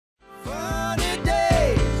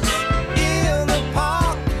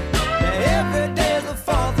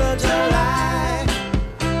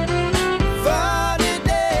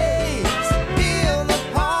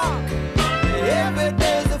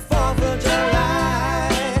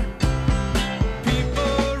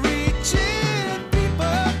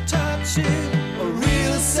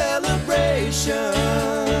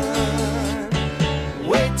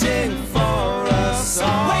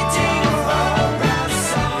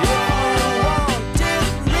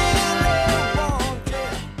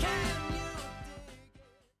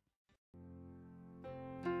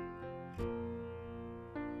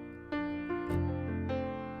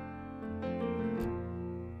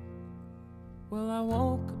Well, I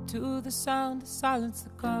woke up to the sound of silence. The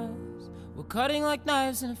cars were cutting like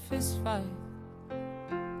knives in a fist fight.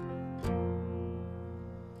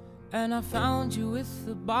 And I found you with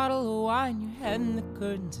a bottle of wine, your head in the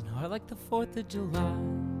curtains, and heart like the 4th of July.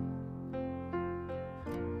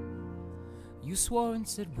 You swore and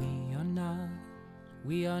said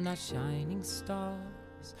we are not shining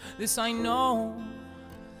stars. This I know,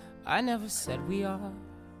 I never said we are.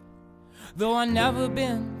 Though I've never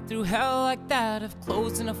been through hell like that, I've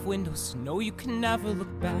closed enough windows to know you can never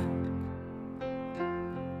look back.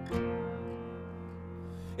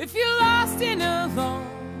 If you're lost and alone,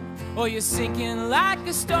 or you're sinking like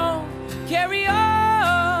a stone, carry on.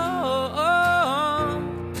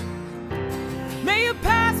 May your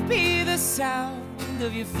past be the sound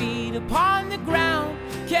of your feet upon the ground.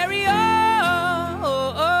 Carry on.